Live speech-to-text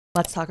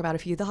Let's talk about a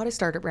few of the hottest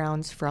startup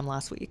rounds from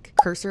last week.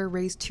 Cursor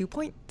raised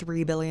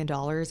 $2.3 billion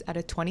at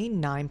a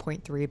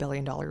 $29.3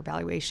 billion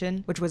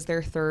valuation, which was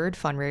their third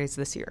fundraise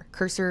this year.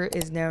 Cursor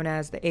is known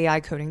as the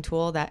AI coding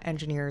tool that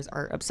engineers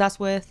are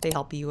obsessed with. They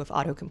help you with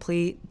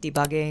autocomplete,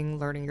 debugging,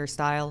 learning your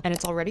style, and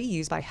it's already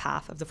used by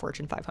half of the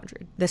Fortune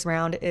 500. This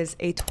round is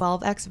a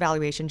 12x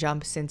valuation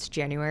jump since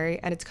January,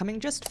 and it's coming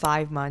just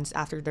 5 months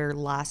after their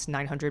last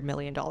 $900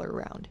 million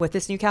round. With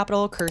this new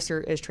capital,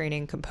 Cursor is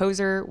training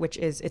Composer, which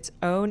is its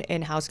own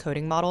in-house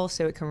coding model,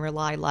 so it can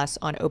rely less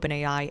on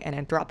OpenAI and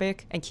Anthropic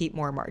and keep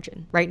more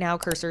margin. Right now,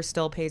 Cursor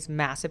still pays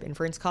massive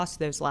inference costs to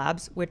those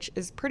labs, which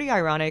is pretty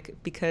ironic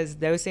because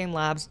those same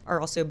labs are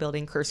also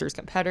building Cursor's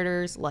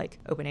competitors like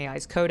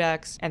OpenAI's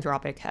Codex,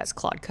 Anthropic has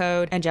Claude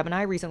Code, and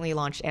Gemini recently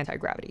launched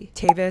Anti-Gravity.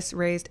 Tavus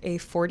raised a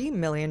 $40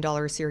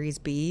 million Series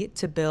B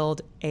to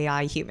build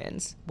AI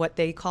humans, what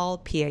they call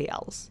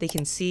PALs. They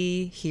can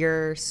see,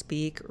 hear,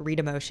 speak, read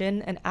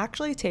emotion, and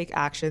actually take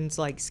actions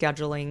like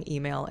scheduling,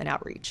 email, and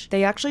outreach.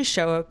 They actually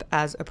show up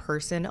as a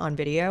person on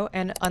video,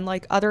 and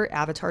unlike other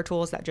avatar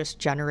tools that just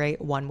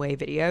generate one-way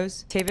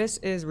videos,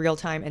 Tavus is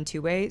real-time and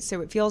two-way, so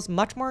it feels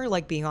much more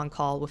like being on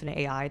call with an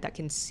AI that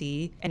can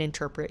see and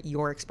interpret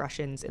your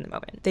expressions in the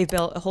moment. They've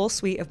built a whole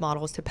suite of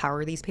models to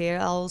power these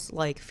PALs,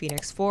 like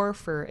Phoenix 4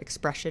 for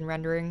expression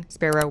rendering,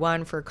 Sparrow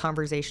 1 for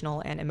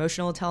conversational and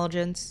emotional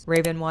intelligence,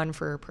 Raven 1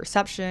 for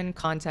perception,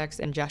 context,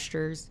 and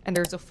gestures, and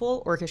there's a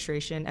full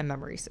orchestration and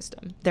memory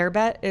system. Their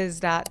bet is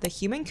that the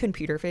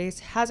human-computer face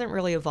hasn't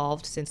really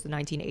evolved since the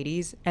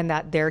 1980s, and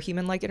that their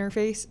human-like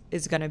interface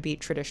is going to beat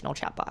traditional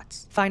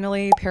chatbots.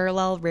 Finally,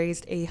 Parallel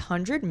raised a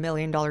 $100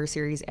 million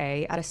Series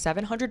A at a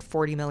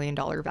 $740 million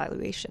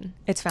valuation.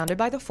 It's founded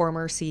by the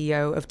former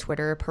CEO of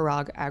Twitter,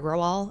 Parag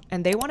Agrawal,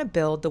 and they want to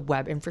build the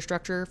web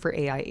infrastructure for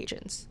AI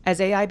agents.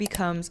 As AI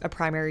becomes a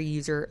primary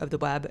user of the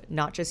web,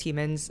 not just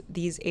humans,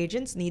 these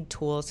agents need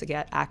tools to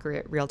get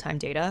accurate real-time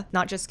data,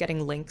 not just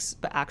getting links,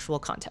 but actual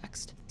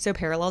context. So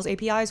Parallel's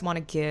APIs want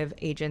to give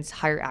agents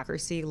higher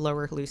accuracy,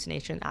 lower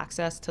hallucination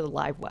access to the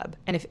live web.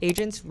 And if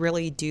agents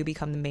really do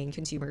become the main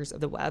consumers of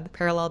the web,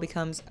 Parallel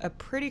becomes a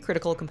pretty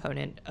critical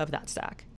component of that stack.